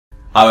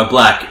I went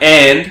black,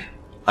 and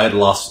I had the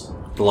last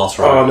round.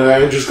 Oh no,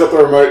 Andrew's got the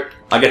remote.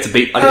 I get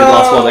the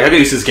last one. Like, I get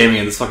used to this gaming,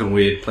 and it's fucking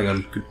weird playing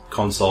on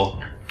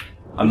console.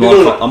 I'm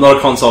not a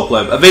console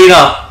pleb.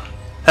 Avina!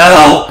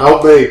 Help!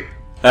 Help me.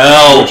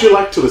 Help! Would you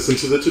like to listen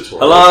to the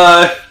tutorial?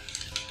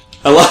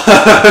 Hello?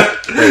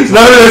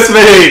 Notice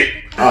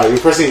me! Oh, you're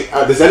pressing...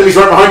 there's enemies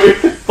right behind you.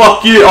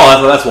 Fuck you!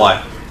 Oh, that's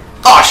why.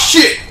 Oh,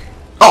 shit!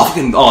 Oh,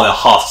 fucking... Oh, they're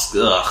husks.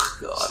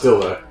 Ugh, God. Still,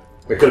 though.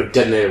 They could have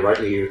detonated right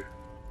near you.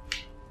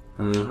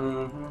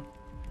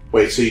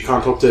 Wait, so you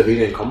can't talk to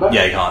Avina in combat?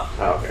 Yeah, you can't.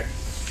 Oh, okay.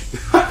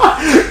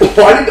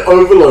 Why did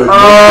Overload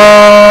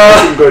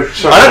I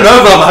don't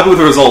know, but I'm happy with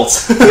the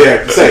results.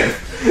 Yeah, same.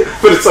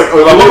 But it's like...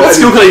 what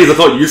skill can I use? I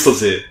thought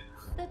useless here.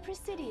 The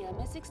Presidium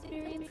is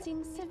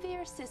experiencing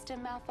severe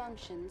system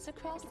malfunctions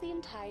across the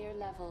entire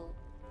level.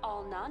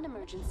 All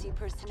non-emergency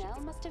personnel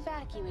must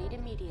evacuate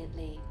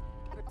immediately.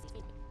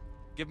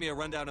 Give me a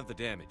rundown of the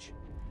damage.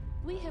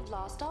 We have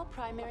lost all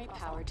primary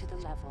power to the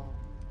level.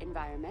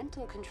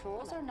 Environmental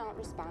controls are not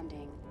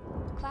responding.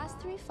 Class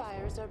 3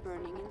 fires are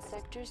burning in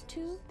sectors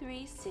 2,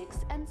 3,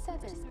 6, and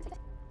 7.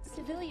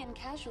 Civilian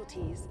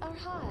casualties are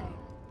high.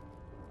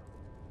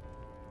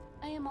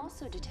 I am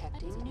also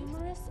detecting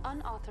numerous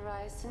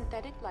unauthorized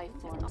synthetic life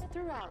forms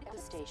throughout the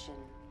station.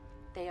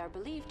 They are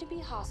believed to be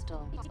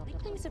hostile.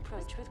 Please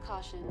approach with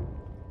caution.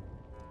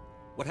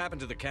 What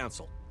happened to the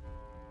council?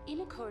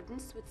 In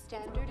accordance with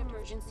standard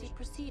emergency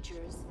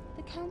procedures,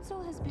 the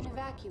council has been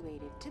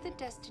evacuated to the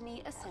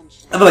Destiny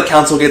Ascension. I thought the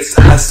council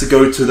has to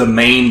go to the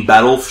main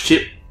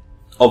battleship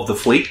of the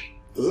fleet.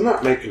 Doesn't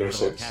that make no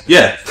sense?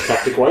 Yeah.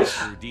 Tactic-wise?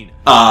 I mean,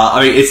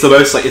 it's the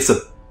most, like, it's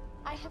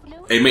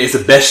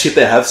the best ship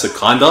they have, so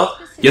kinda.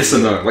 Yes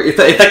and no. Like, if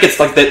that gets,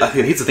 like, that,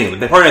 here's the thing,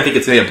 they probably don't think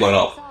it's gonna get blown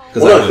up.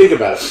 Well, no, think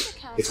about it.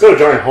 It's got a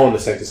giant hole in the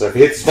center, so if it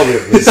hits, it's probably a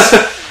miss.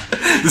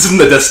 This isn't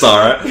the Death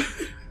Star, right?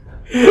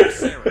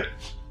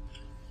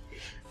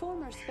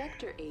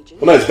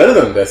 Well, no, it's better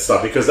than the Death Star,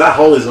 because that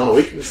hole is not a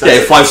weakness. Yeah,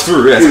 it flies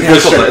through, yeah. It's like a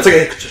helicopter. It's like a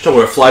helicopter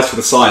where it flies for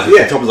the side.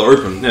 Yeah. The top is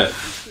open, yeah.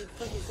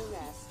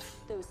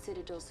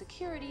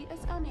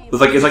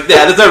 It's like,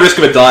 yeah, there's no risk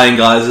of it dying,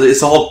 guys.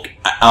 It's a whole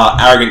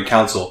arrogant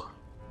council.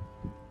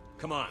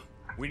 Come on,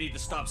 we need to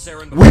stop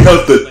Sarah. We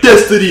have the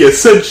Destiny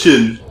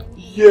Ascension!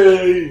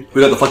 Yay!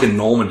 We got the fucking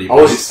Normandy. I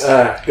was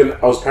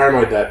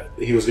paranoid that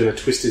he was going to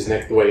twist his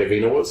neck the way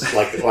Avina was,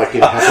 like it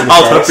happened.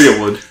 I was hoping it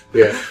would.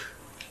 Yeah.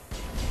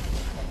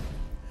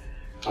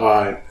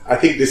 I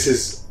think this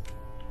is,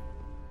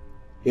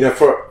 you know,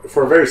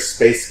 for a very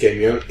space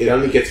game, it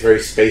only gets very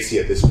spacey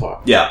at this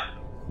part. Yeah.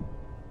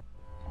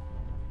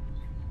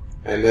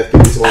 And I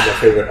think it's one of my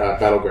favorite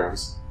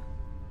battlegrounds.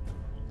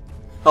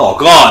 Oh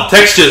god,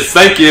 textures,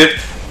 thank you!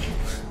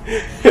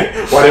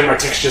 Why didn't my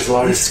textures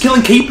load? He's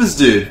killing keepers,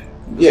 dude.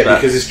 Yeah,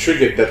 because it's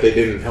triggered that they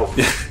didn't help.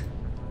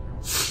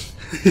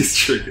 He's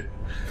triggered.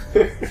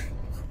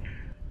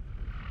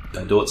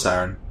 Don't do it,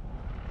 Saren.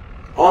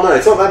 Oh no,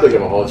 it's not that big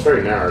of a hole, it's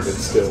very narrow, but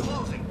still.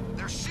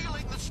 They're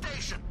sealing the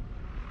station.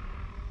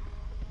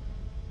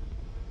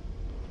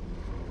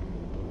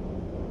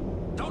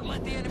 Don't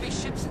let the enemy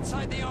ships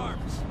inside the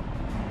arms.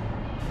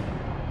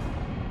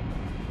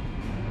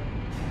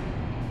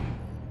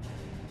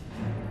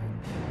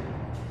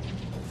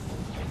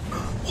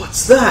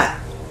 What's that?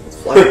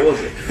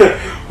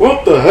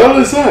 What the hell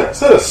is that? Is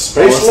that a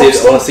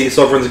space lobster? I see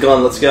Sovereign's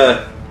gone, let's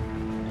go.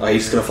 Oh,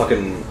 he's just gonna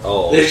fucking...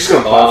 Oh. Yeah, he's just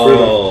gonna pop through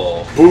them.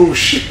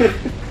 Boosh.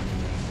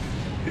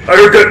 I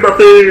don't get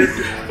nothing!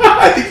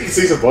 I think you can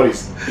see some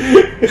bodies.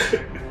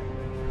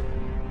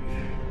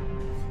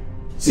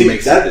 See,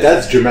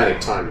 that's dramatic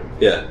timing.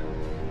 Yeah.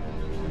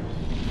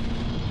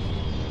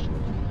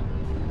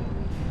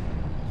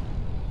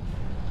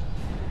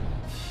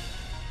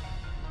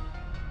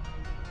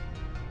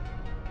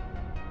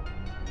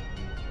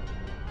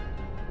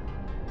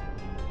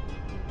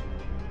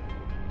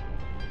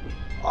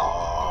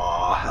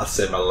 I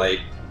set my leg.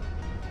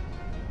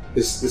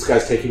 This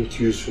guy's taking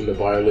cues from the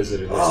bio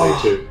lizard in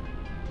SA2.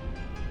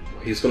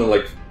 He's gonna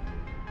like.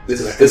 This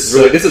is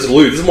loot. This is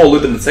more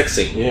loot than the sex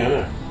scene. Yeah, I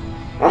know.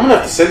 I'm gonna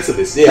have to censor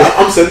this. Yeah,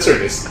 I'm censoring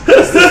this.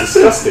 This is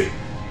disgusting.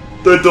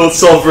 Don't do it,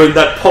 Sovereign.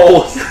 That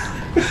pole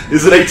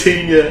isn't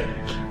 18 yet.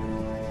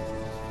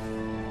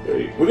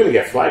 We're gonna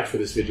get flagged for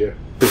this video.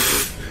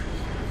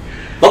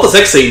 Not the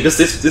sex scene. Just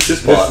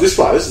this part. This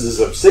part. This is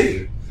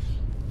obscene.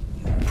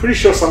 Pretty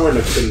sure somewhere in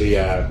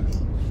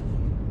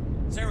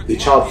the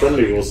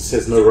child-friendly rules it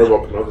says no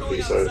robot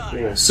pornography. So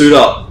yeah. Suit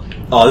up.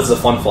 Oh, this is a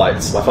fun fight.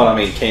 By fun I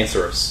mean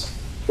cancerous.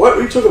 What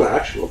are you talking about?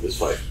 Actual of this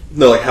fight?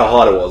 No, like how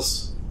hard it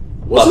was.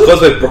 Was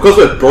it? Because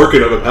we're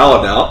broken,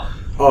 overpowered now.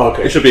 Oh,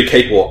 okay. It should be a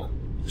cakewalk.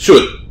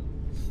 Should.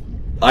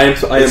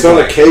 It's not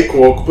a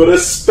cakewalk, but a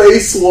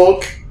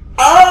spacewalk.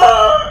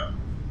 Ah!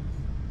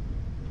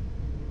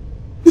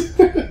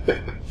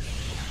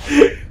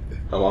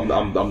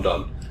 I'm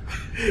done.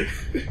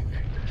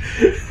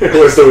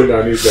 Where's the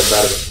window? I need to get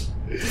out of it.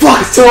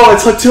 Fuck! It's too high!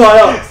 It's like too high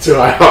up! Too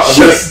high up.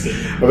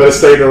 I better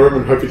stay in a room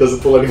and hope he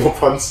doesn't pull any more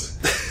puns.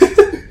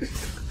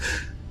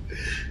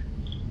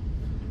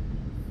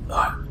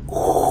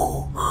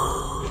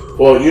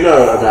 Well, you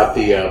know about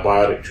the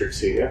biotic tricks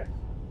here,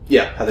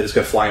 Yeah, how they just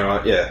go flying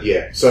around. Yeah.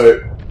 yeah? Yeah.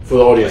 So, for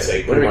the audience Wait,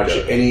 sake, where pretty do we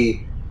much go?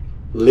 any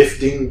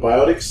lifting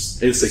biotics...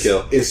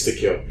 Insta-kill.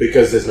 Insta-kill,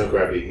 because there's no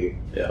gravity here.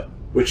 Yeah.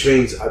 Which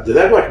means, do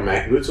they have like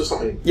mag boots or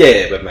something?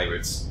 Yeah, but maybe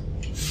it's...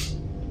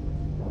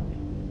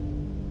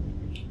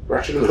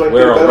 Ratchet and Clank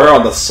We're did that?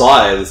 on the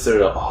side. The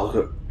Citadel. Oh, look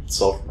at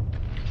Sovereign.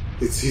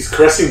 He's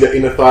caressing the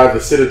inner thigh of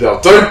the Citadel.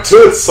 Don't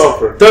do it,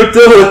 Sovereign! Don't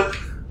do it!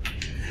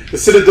 The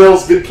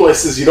Citadel's been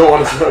places you don't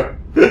want to go.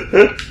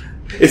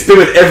 It's been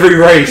with every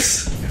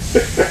race.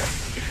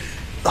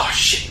 Oh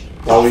shit!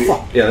 Are we?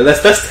 Fuck. Yeah,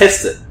 let's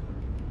test it,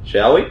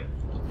 shall we?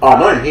 Oh,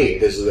 not in here.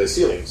 There's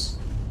ceilings,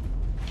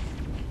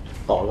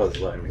 Oh, that's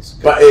what I mean.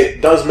 but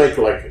it does make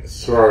like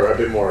throw a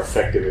bit more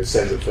effective. It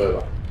sends it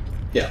further.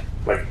 Yeah.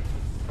 Like,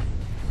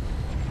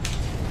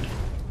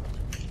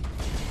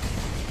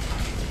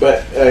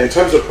 but in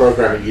terms of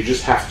programming, you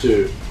just have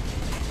to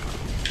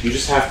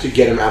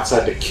get them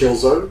outside the kill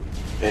zone,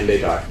 and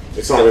they die.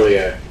 It's not really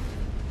a...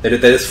 They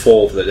just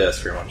fall to the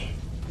death, pretty much.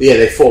 Yeah,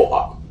 they fall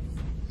up.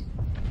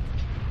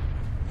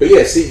 But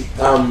yeah, see,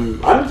 I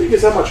don't think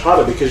it's that much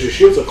harder because your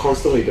shields are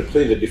constantly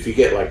depleted if you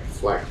get, like,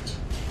 flanked.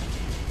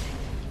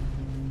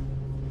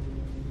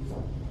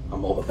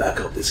 I'm all the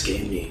backup this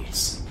game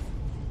needs.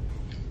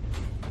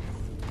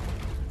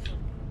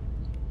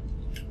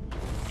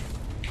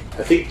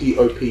 I think the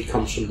OP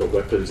comes from the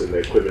weapons and the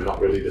equipment,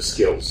 not really the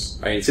skills.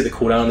 I mean, you see the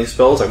cooldown on these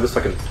spells? I'm just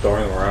fucking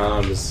throwing them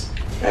around. Just...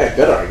 Yeah,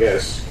 better, I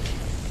guess.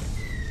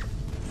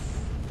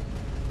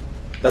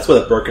 That's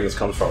where the brokenness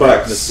comes from.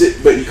 But right?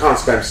 but you can't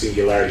spam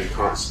Singularity, you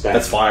can't spam...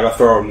 That's fine, I got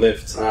throw and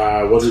lift.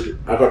 I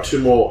got two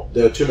more...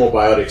 There are two more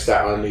biotics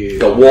that only...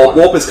 The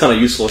warp is kind of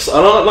useless. I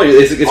don't know,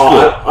 it's good.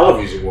 I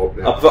love using warp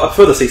now. I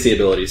prefer the CC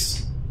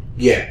abilities.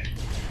 Yeah.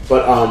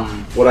 But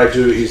what I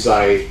do is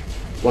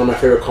one of my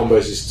favorite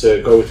combos is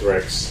to go with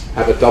Rex,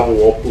 have a double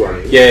warp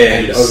running,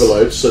 and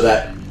overload, so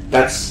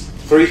that's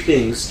three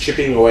things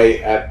chipping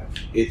away at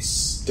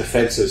its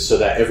defenses so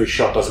that every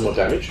shot does more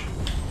damage.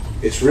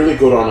 It's really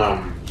good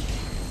on...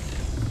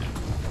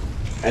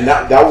 and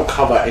that will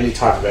cover any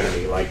type of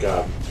enemy, like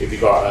if you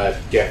got a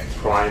Death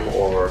Prime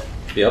or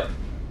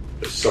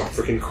some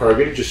freaking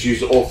Krogan, just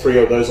use all three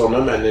of those on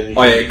them, and then you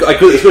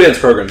it's good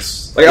against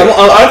Krogans. Like, I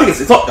don't think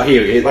it's not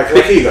here. Like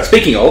here you go.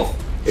 Speaking of,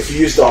 if you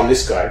used it on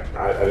this guy,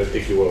 I don't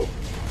think you will.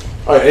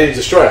 Oh, and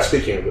Destroyer,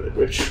 speaking of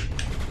which.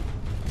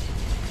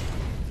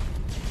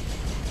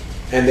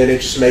 And then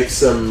it just makes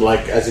them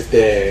like as if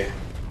they're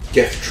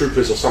Geth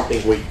Troopers or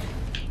something weak,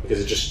 because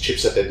it just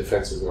chips at their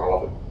defenses, and I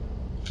love it.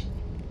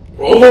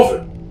 I love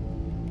it!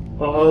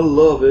 I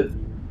love it.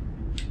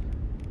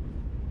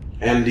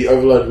 And the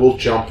overload will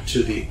jump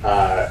to the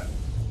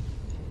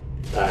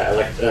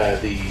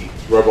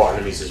robot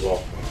enemies as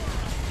well.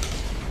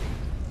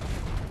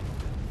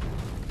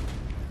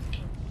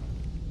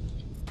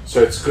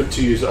 So it's good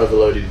to use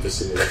overload in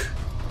vicinity.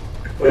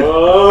 Pull!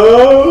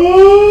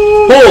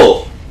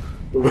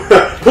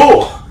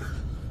 Pull!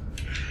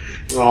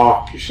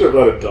 Oh, you should have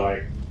let it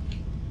die.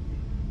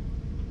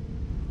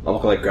 I'm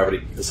not gonna let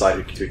gravity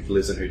decide who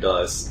lives and who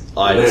dies.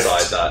 I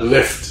decide that.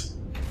 Lift.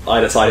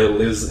 I decide who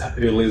lives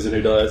and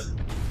who dies.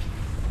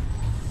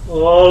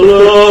 Oh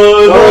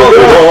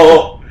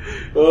no!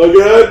 Oh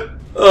god!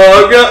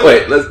 Oh god!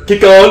 Wait, let's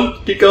keep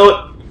going. Keep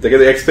going. Did I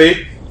get the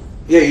XP?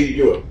 Yeah,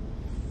 you will.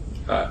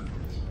 Alright.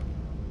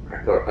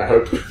 I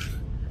hope.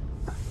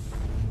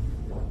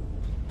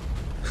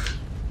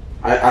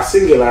 Our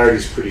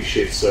singularity's pretty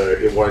shit, so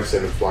it won't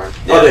send him flying.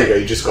 Yeah. Oh, there you go.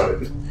 You just got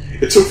it.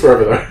 It took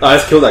forever though. I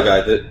just killed that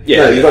guy.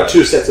 No, you got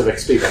 2 sets of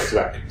XP back to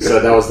back. So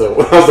that was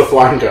the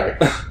flying guy.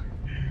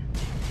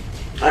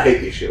 I hate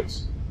these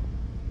shields.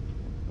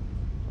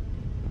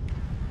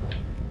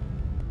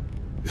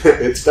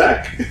 It's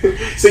back.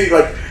 See,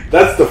 like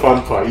that's the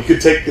fun part. You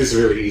could take this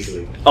really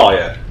easily. Oh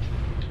yeah.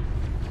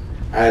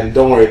 And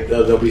don't worry,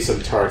 there'll be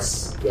some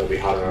turrets that'll be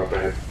harder up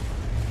ahead.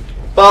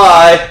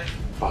 Bye.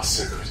 Oh,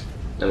 so good.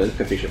 And then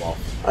can fish him off.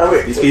 Oh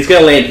wait, He's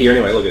gonna land here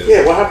anyway. Look at this.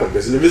 yeah. What happened?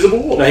 There's an invisible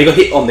wall. No, he got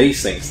hit on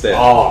these things there.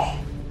 Oh,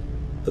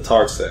 The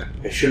turrets there.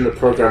 they shouldn't have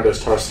programmed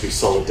those turrets to be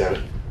solid, damn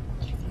it.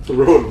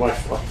 Ruined my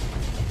fun.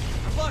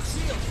 I've lost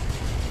shield.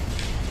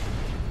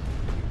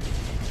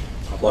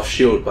 I've lost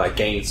shield, but I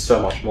gained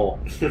so much more.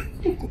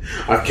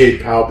 I've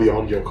gained power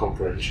beyond your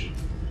comprehension.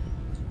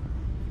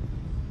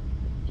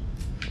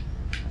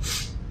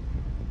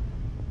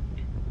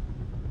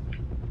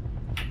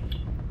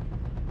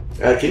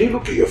 Can you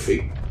look at your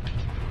feet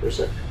for a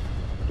sec?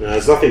 No,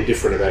 there's nothing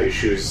different about your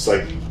shoes. It's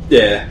like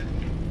Yeah.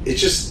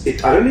 it's just.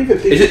 I don't even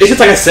think It's just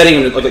like a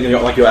setting,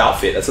 like your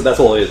outfit. That's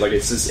all it is. Like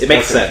it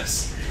makes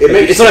sense.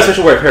 It's not a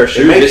special wear pair of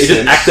shoes. It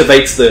just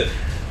activates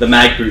the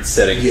mag boot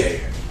setting. Yeah.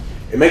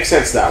 It makes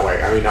sense that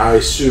way. I mean, I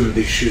assume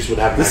these shoes would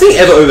have. Does this thing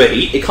ever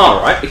overheat? It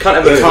can't, right? It can't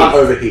ever. It can't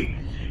overheat.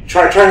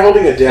 Try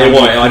holding it down. It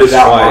won't. I just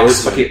without tried.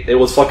 marks. It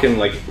was fucking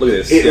like. Look at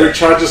this. It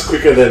recharges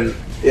quicker than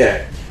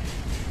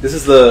This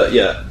is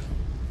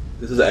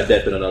This is a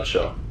adept in a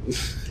nutshell.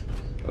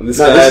 And this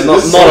No, guy,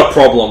 this not a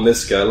problem.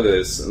 This guy, look at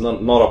this,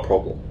 not a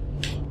problem.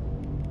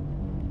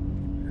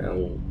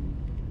 And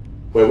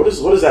Wait, what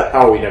is that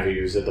power we never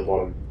use at the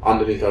bottom?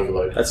 Underneath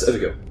overload? That's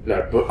overkill.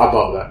 No, but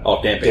above that.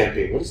 Oh, damping.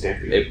 Damping. What is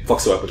damping? It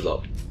fucks the weapons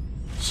up.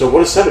 So what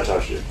does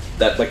sabotage do?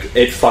 That, like,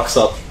 it fucks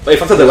up... It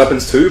fucks up their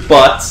weapons too,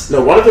 but...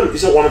 No, one of them...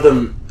 Isn't one of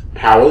them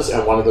powers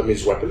and one of them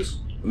is weapons?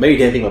 Maybe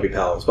damping might be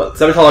powers, but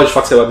sabotage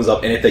fucks their weapons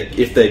up, and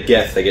if they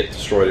get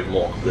destroyed even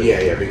more.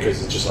 Yeah,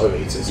 because it just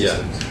overheats their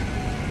systems.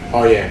 Yeah.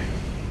 Oh, yeah.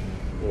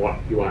 What?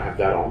 You want to have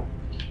that on?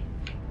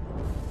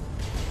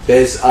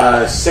 There's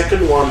a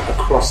second one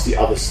across the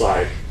other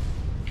side.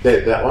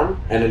 That one,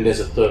 and then there's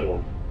a third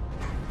one.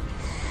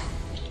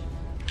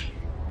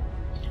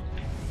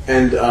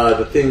 And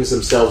the things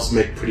themselves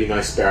make pretty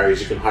nice barriers.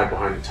 You can hide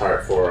behind the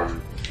turret for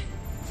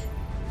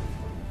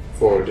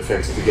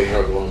defense if you're getting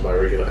overwhelmed by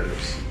regular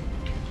enemies.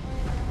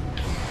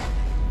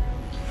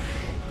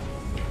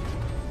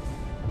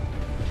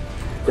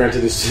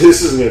 Granted, this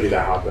isn't going to be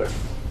that hard though.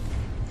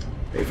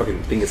 Any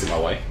fucking thing gets in my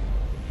way.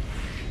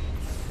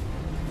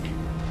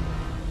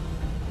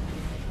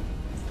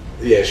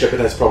 Yeah, Shepard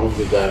has problems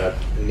with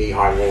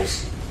knee-high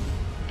walls.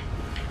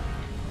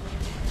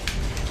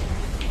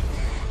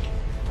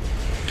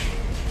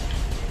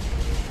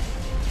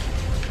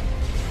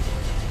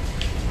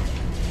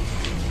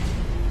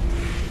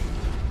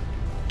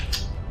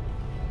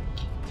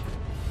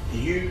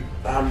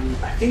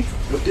 I think,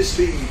 would this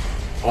be...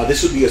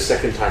 this would be your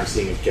second time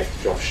seeing a Geth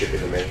dropship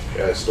in the main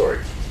story.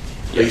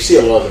 But you see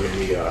a lot of them in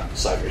the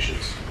side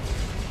missions.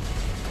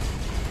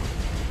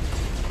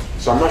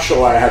 So I'm not sure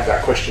why I had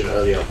that question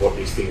earlier of what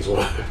these things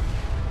were.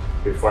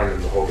 Been finding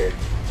them the whole game.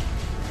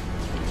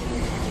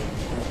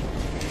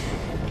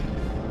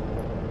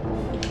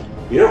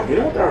 You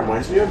know what that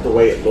reminds me of? The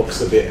way it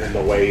looks a bit and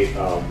the way it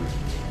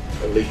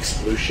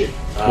leaks blue shit.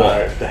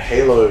 The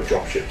Halo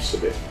dropships a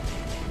bit.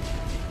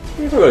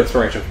 We've got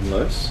inspiration from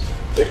those.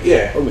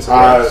 Yeah.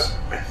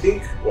 I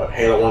think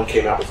Halo 1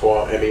 came out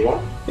before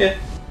ME1? Yeah.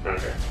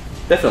 Okay.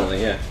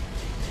 Definitely, yeah.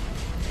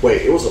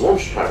 Wait, it was a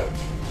launch title.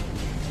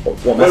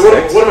 What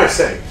am I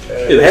saying?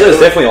 The Halo's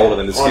definitely older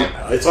than this game.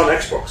 It's on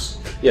Xbox.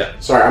 Yeah.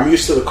 Sorry, I'm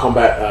used to the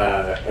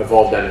Combat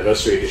Evolved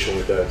Anniversary Edition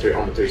with on the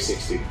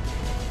 360.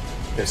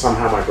 And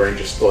somehow my brain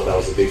just thought that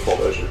was the default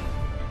version.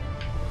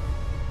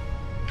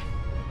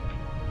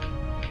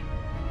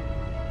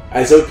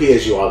 As OP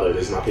as you are though,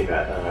 there's nothing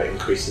that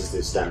increases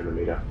the stamina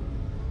meter.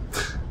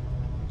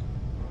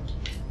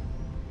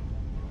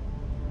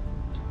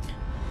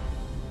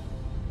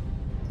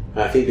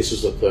 I think this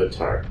was the third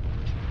turret.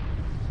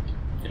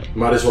 Yep.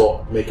 Might as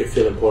well make it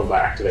feel important by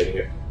activating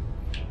it.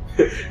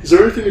 Is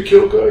there anything to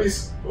kill,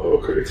 guys? Oh,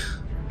 okay.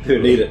 You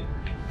need it.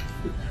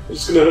 I'm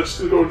just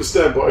gonna go into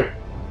standby.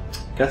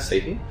 Can I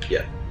save here?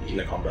 Yeah. In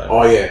the combat.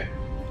 Oh yeah.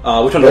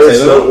 Which one do I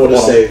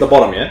save? The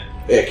bottom, yeah?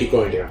 Yeah, keep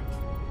going down.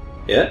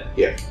 Yeah?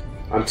 Yeah.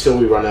 Until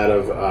we run out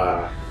of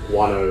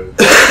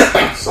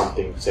 10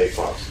 something save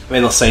files. I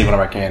mean, I'll save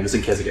whenever I can, just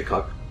in case I get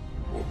cucked.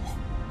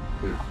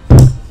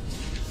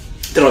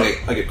 Then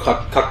I get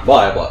cucked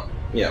by, but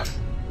yeah.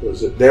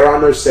 There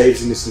are no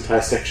saves in this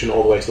entire section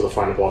all the way to the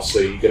final boss, so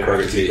you're gonna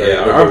have to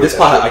I remember this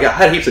part. I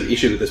had heaps of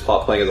issues with this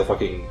part playing as a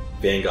fucking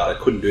Vanguard. I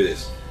couldn't do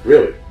this.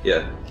 Really?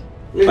 Yeah.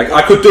 Like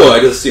I could do it. I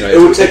just it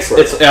would take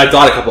forever. I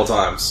died a couple of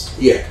times.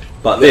 Yeah.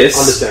 But this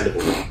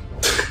understandable.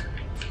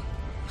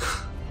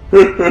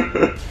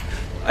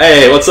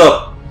 Hey, what's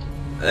up?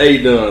 How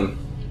you doing?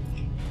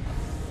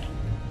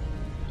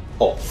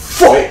 Oh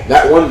fuck! Wait,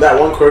 that one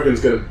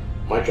Krogan's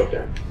might drop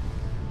down.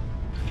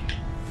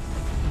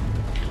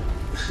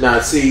 Now,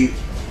 see,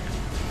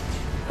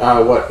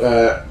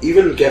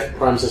 even Geth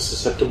primes are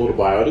susceptible to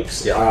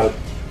biotics. Yeah.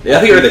 Yeah,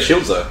 I think I read their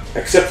shields though.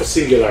 Except for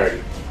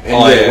Singularity.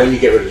 And when you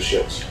get rid of the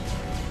shields.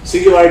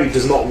 Singularity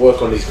does not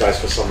work on these guys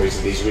for some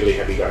reason, these really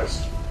heavy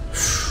guys.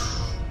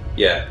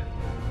 Yeah.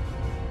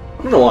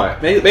 I don't know why.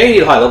 Maybe they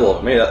need a high level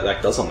of it. Maybe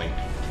that does something.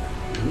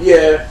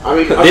 Yeah, I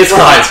mean... This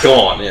guy's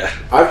gone, yeah.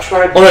 I've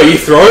tried... Oh no, you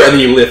throw it and then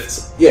you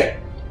lift. Yeah.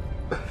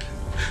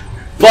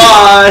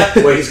 Bye!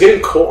 Wait, he's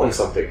getting caught on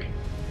something.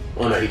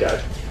 Oh no, he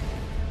died.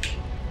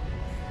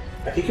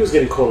 I think he was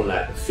getting caught on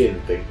that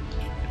fin thing.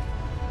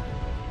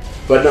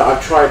 But no,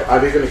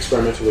 I've even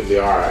experimented with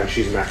Liara and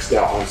she's maxed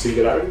out on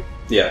Singularity.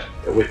 Yeah.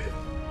 With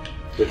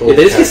all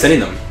they just keep sending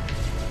them.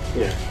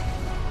 Yeah.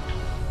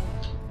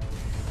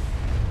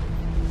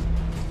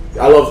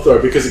 I love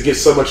throw because it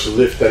gives so much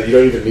lift that you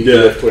don't even need to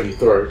lift when you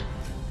throw.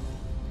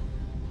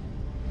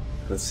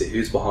 Let's see,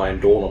 who's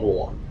behind door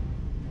number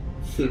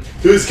 1?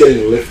 Who's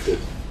getting lifted?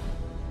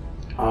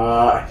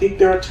 I think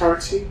there are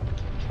turrets here.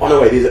 Oh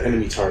no, wait, these are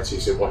enemy turrets here,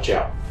 so watch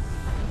out.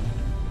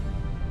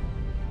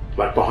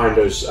 Like behind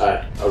those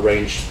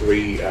arranged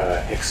 3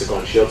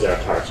 hexagon shields, there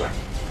are turrets, right?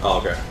 Oh,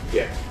 okay.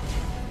 Yeah.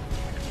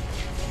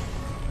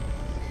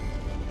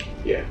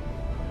 Yeah.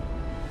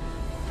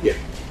 Yeah.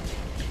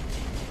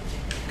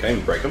 Can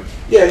you break them?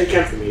 Yeah, you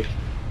can from here.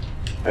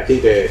 I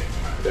think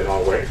they're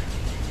not away.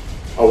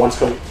 Oh, one's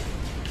coming.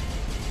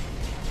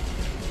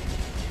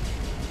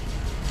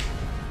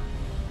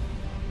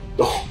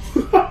 Oh,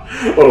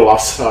 what a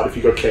lost start if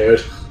you got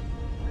KO'd.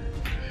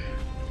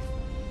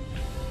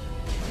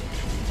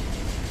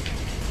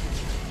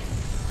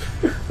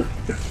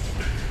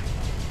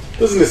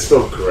 Doesn't this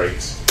feel great?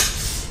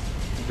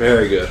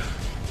 Very good.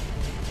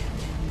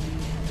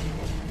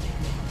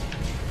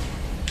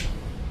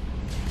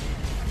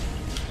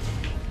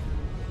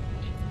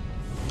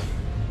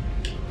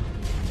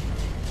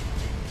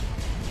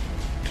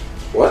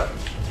 What?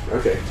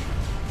 Okay.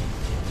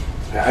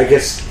 I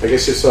guess you're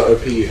so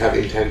OP you have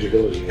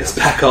intangibility. It's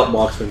backup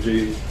marksman,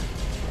 geez.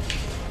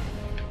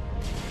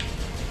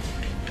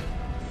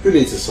 Who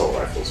needs assault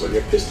rifles when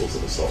your pistol's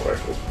an assault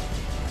rifle?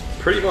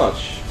 Pretty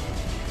much.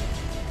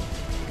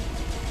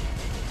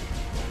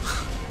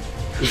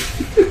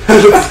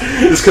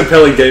 This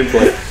compelling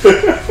gameplay.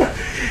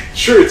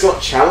 Sure, it's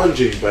not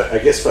challenging, but I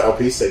guess for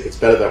LP's sake, it's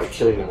better that we're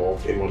killing them all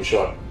in one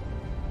shot.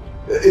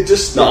 It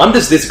just... No, I'm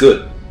just this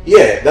good.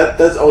 Yeah,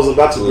 that's I was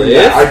about to bring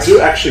that. I do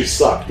actually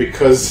suck,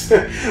 because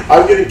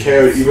I'm getting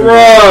KO'd even...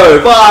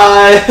 Bro,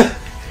 bye!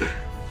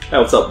 Hey,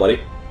 what's up,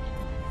 buddy?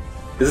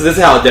 This is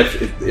how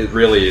adept it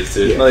really is,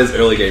 dude. Yeah. None of this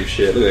early game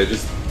shit. Look at it,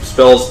 just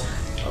spells...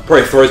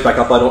 Probably throws back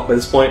up by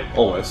this point.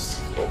 Almost.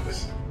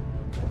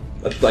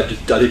 I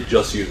did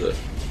just use it.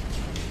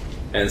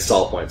 And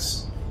style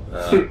points.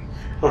 I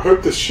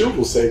hope the shield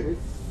will save me.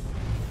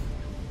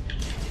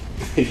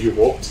 You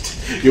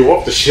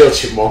warped the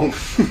shield, you monk.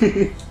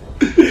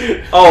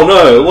 Oh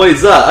no, what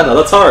is that?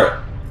 Another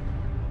turret.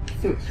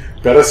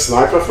 Better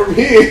sniper from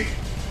here.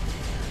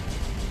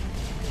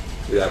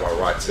 You have my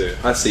right too.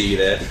 I see you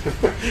there.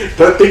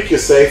 Don't think you're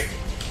safe.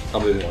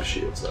 I'm losing my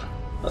shields though.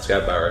 Let's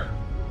go Barrow.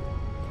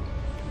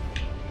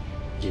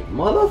 You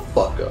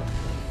motherfucker.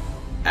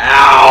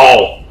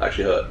 Ow!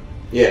 Actually hurt.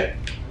 Yeah.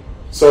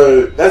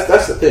 So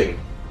that's the thing.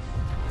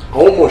 I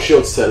want more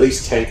shields to at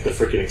least tank the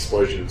freaking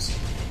explosions.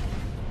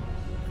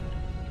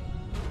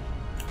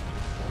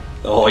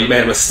 Oh, you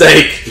made a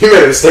mistake. You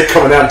made a mistake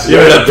coming out. You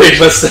made a big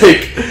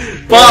mistake.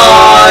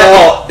 Bye.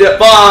 Oh, yeah,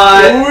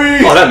 bye.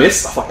 Wee. Oh, that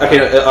missed. Oh, fuck. Okay,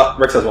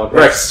 Rex has one.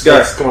 Rex, go.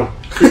 Rex, come on.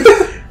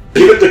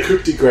 Give it the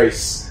coup de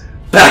grace.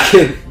 Back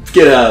in.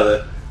 Get out of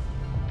there.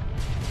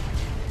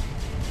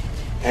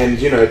 And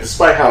you know,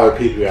 despite how OP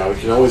we are, we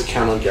can always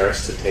count on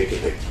Garrus to take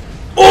it.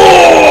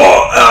 Oh!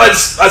 I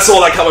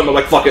saw that coming, but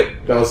like, fuck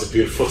it. That was a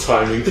beautiful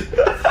timing.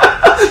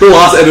 The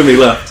last enemy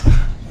left.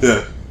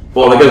 Yeah.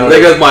 Well,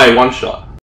 there goes my one shot.